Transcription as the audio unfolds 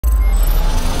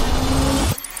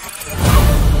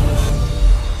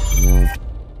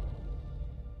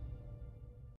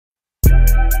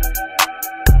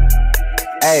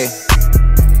Hey,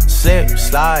 slip,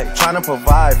 slide, tryna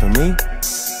provide for me.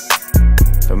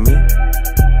 For me.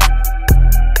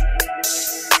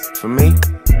 For me.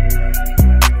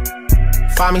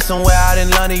 Find me somewhere out in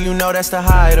London, you know that's the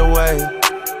hideaway.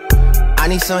 I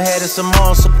need some head and some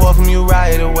more support from you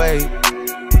right away.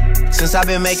 Since I've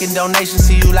been making donations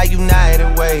to you like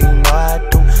United Way, you know I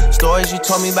do. Stories you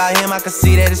told me about him, I can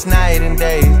see that it's night and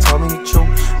day. You told me the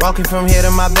truth. Walking from here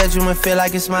to my bedroom and feel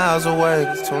like it's miles away.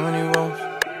 There's too many roads.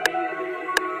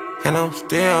 And I'm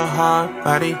still hard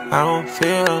body, I don't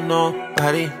feel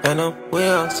nobody. And I'm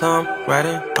with some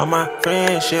riding on my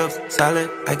friendships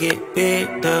solid. I get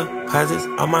big deposits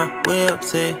on my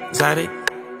whips exotic.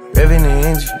 Revving the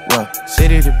engine, well,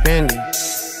 city dependent.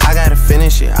 I gotta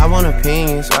finish it, I want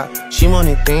opinions, she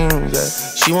wanted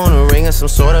things, she want a ring or some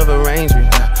sort of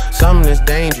arrangement, something that's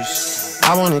dangerous.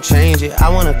 I wanna change it, I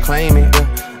wanna claim it,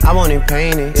 I want it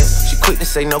painted, She quick to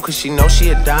say no cause she know she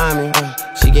a diamond,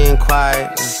 she getting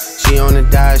quiet, she on the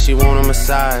diet, she want a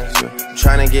massage, I'm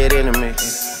tryna get intimate,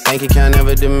 bank account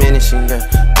never diminishing,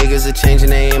 Niggas are changing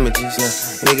their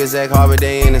images, Niggas act hard but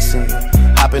they innocent,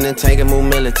 Hop in the tank and move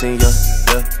militant,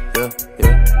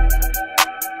 yeah.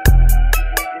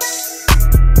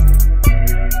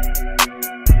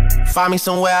 Find me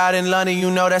somewhere out in London, you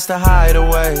know that's the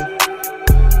hideaway.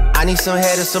 I need some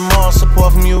head and some more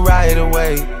support from you right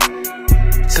away.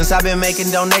 Since I've been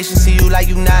making donations to you like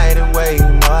United Way, you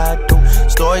know I do.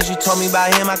 Stories you told me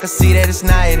about him, I can see that it's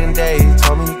night and day. You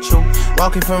told me the truth.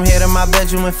 Walking from here to my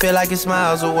bedroom and feel like it's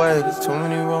miles away. There's too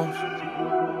many rooms.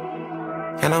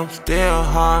 And I'm still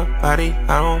hard body,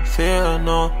 I don't feel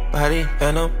nobody.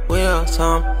 And I'm with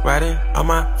some riding on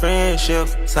my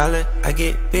friendships solid. I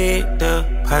get big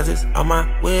deposits on my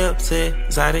whips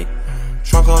exotic.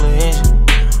 Trunk on the engine,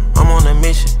 I'm on a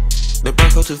mission. The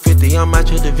Bronco 250, I'm out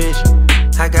your division.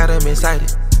 I got them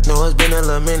excited, know it's been a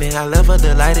little minute. I left her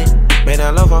delighted, made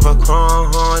her love off a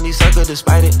chrome. These suckers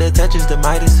despite it, the touch is the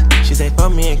Midas. She say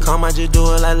fuck me and calm, I just do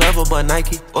it like Lover but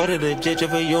Nike. Order the jet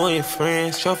for you and your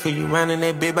friends, show for you round in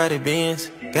that big body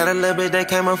Benz. Got a little bit that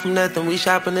came up from nothing, we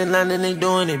shopping in London and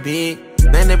doing it big.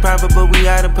 Man, they private but we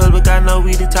out in public, I know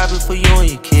we the topic for you and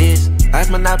your kids.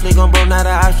 Life Monopoly gon' blow, not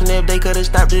an option. If they could've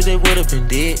stopped it, they would've been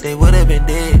dead. They would've been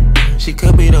dead. She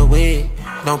could be the wig.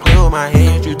 Don't play with my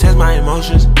head, you test my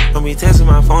emotions. Don't be testing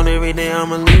my phone every day,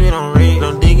 I'ma leave it on red.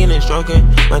 Don't dig in and stroking.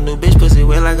 My new bitch pussy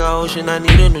wet like an ocean, I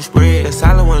need a new spread. The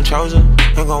solid one chosen.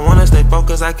 Ain't gon' wanna stay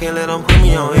focused, I can't let them put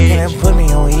me on edge. Can't put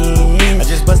me on edge. I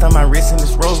just bust on my wrist and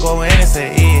this rose gold and it's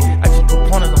an edge. I just put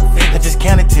pointers on feds. I just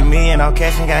counted to me and all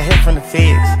cash and got hit from the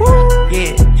feds.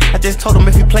 Yeah, I just told them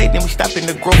if he played, then we stop in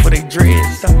the growth for they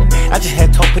dreads. I just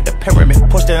had to put the pyramid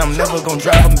push that I'm never gon'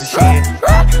 drive from the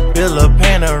shed. Build a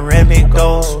panoramic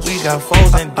doors. We got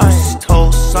foes and deuces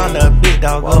toast. On the big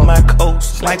dog of my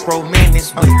coast. Like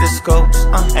romantics with the scopes.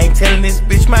 Ain't telling this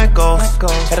bitch my ghost.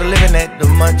 Had a living at the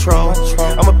Montreux.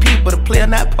 I'm a peep but a player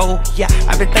not pole. Yeah,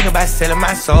 I've been thinking about selling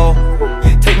my soul.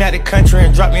 Take me out the country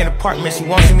and drop me in an apartment. She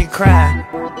won't see me cry.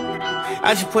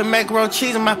 I just put macaroni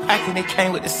cheese in my pocket, it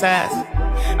came with the size.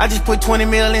 I just put 20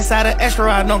 mil inside an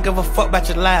extra, I don't give a fuck about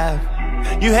your life.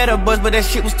 You had a buzz, but that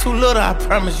shit was too little, I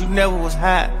promise you never was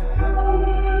hot.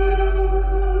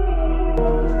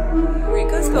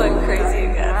 Rico's going crazy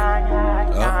again.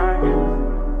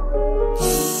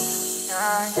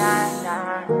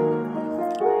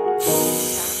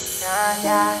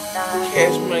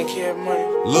 Cash money, cash money.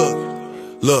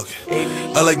 Look,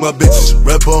 I like my bitches,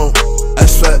 red bone,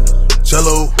 ass fat,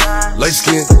 jello, light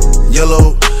skin,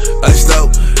 yellow, iced out,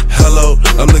 hello.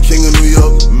 I'm the king of New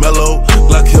York, mellow,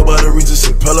 black hair by the Regis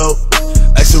and pillow.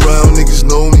 Ask around, niggas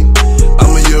know me,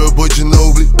 I'm a year boy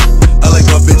Ginobili. I like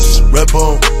my bitches, red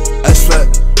bone, ass fat,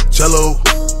 jello,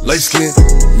 light skin,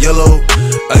 yellow,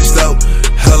 iced out,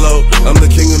 hello. I'm the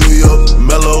king of New York,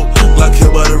 mellow, black hair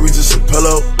by the Regis and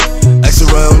pillow. Ask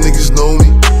around, niggas know me,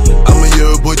 I'm a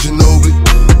year boy Ginobili.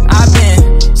 I've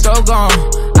been so gone,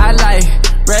 I like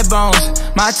red bones,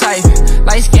 my type,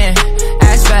 light skin,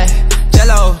 ass fat,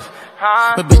 jello.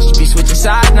 But bitches be switching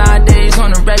sides nowadays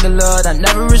on the regular. I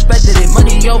never respected it.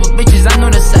 Money over bitches, I know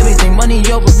that's everything. Money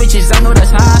over bitches, I know that's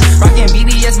high. Rockin'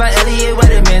 BBS by Elliot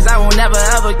Weathermans. I will never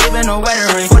ever give in a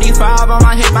wedding ring. 45 on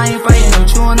my hip, I ain't fighting them.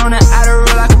 Chewing on that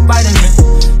Adderall like a vitamin.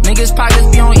 Niggas pockets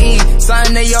be on E,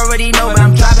 something they already know, but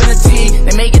I'm dropping the T.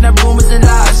 They making up rumors and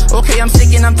lies. Okay, I'm sick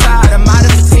and I'm tired, I'm out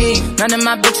of fatigue. None of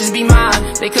my bitches be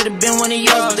mine. They could've been one of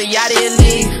yours, but they out of your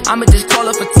league. I'ma just call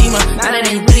her Fatima. Now that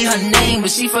ain't really her name, but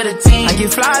she for the team. I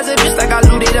get flies up just like I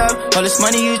looted up. All this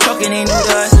money you talking ain't new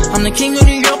to us. I'm the king of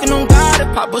New York and on God. If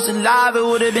Pop was alive, it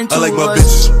would've been two of us. I like my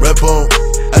bitches, red bone,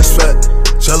 ass fat,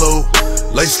 jello,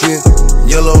 light skin,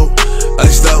 yellow,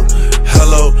 iced out,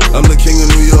 hello. I'm the king of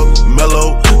New York,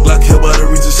 mellow. Black hair by the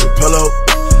Regis and pillow.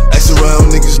 Ask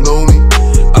around, niggas know me.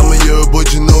 I'm a year boy,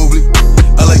 Ginobili.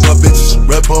 I like my bitches,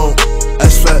 red bone,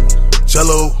 ass fat,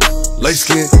 jello, light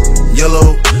skin,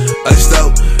 yellow, iced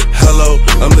out, hello.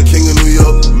 I'm the king of New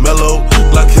York, mellow.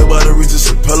 Black hair by the Regis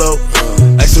and pillow.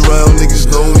 Ask around, niggas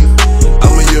know me.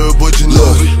 I'm a year boy,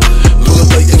 Ginobili. Pull up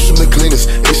like apes from the cleaners,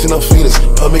 Asian Alphinas.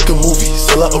 I make a movie,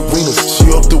 sell out arenas. She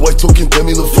off the white token,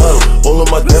 Demi Lovato. All of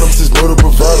my denims is murder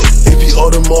bravado. AP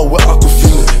Audemars with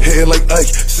Aquafina. Hitting like Ike,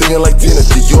 singing like Tina.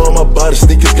 Dior on my body,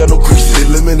 sneakers got no creases. They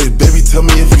limited, baby, tell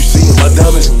me if you see it. My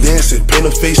diamonds dancing, paint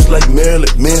a face like Marilyn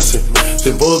Manson.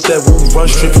 They roll up that roof, run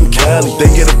straight from Cali. They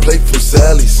get a plate from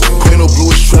Sally's. Queen of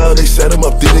Bluish trial, they set him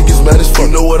up. They niggas mad as fuck.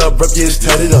 You know what I rep, yeah, it's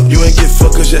tatted up. You ain't get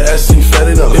fucked cause your ass ain't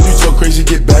fatted up. If you talk crazy,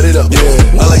 get batted up.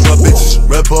 Yeah, I like my bitches,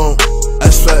 red bone,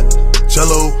 ass fat,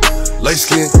 jello, light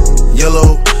skin,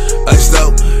 yellow, iced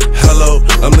out, hello.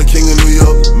 I'm the king of New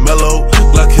York, mellow.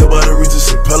 Black hair by the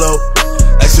Regis and pillow.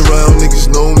 Ask around, niggas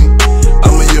know me.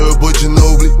 I'm a year boy,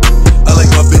 Ginobili. I like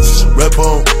my bitches, red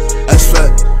bone, ass fat,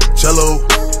 jello,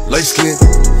 light skin,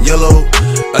 yellow,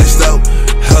 iced out,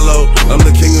 hello. I'm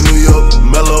the king of New York,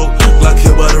 mellow. Black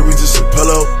hair by the Regis and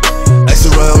pillow. Ask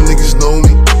around, niggas know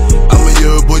me. I'm a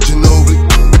year boy, Ginobili.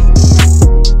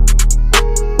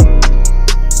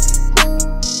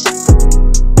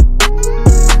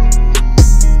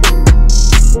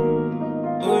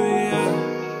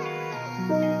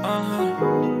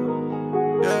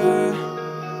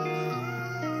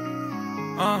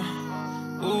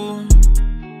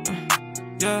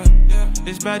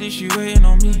 This baddie, she waiting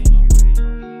on me.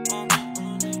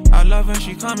 I love her,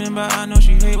 she coming, but I know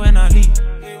she hate when I leave.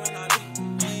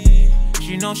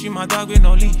 She know she my dog with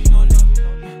no leash.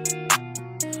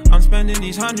 I'm spending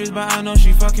these hundreds, but I know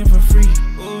she fucking for free.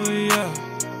 Oh yeah,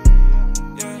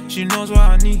 she knows what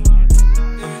I need.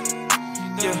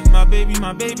 Yeah, my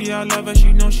baby, I love her,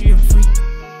 she knows she a freak.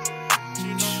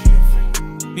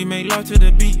 We make love to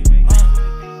the beat.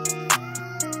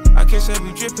 I kiss her,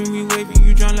 we drippin', we wavy,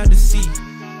 you drown like the sea.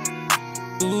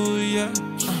 Ooh yeah,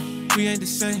 we ain't the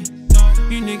same.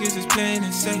 You niggas is playing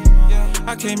insane.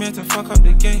 I came here to fuck up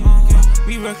the game.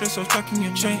 We reckless, so stuck in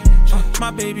your chain. My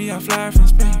baby, I fly her from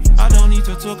Spain. I don't need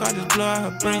to talk, I just blow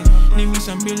out her brain. Need me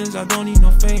some millions, I don't need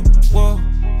no fame. Whoa,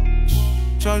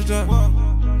 charged up,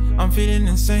 I'm feeling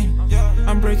insane.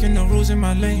 I'm breaking the rules in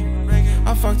my lane.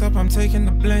 I fucked up, I'm taking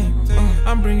the blame.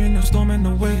 I'm bringing the storm and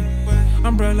the wave.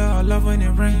 Umbrella, I love when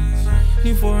it rains.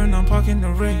 New foreign, I'm parking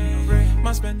the rain.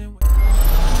 My spending.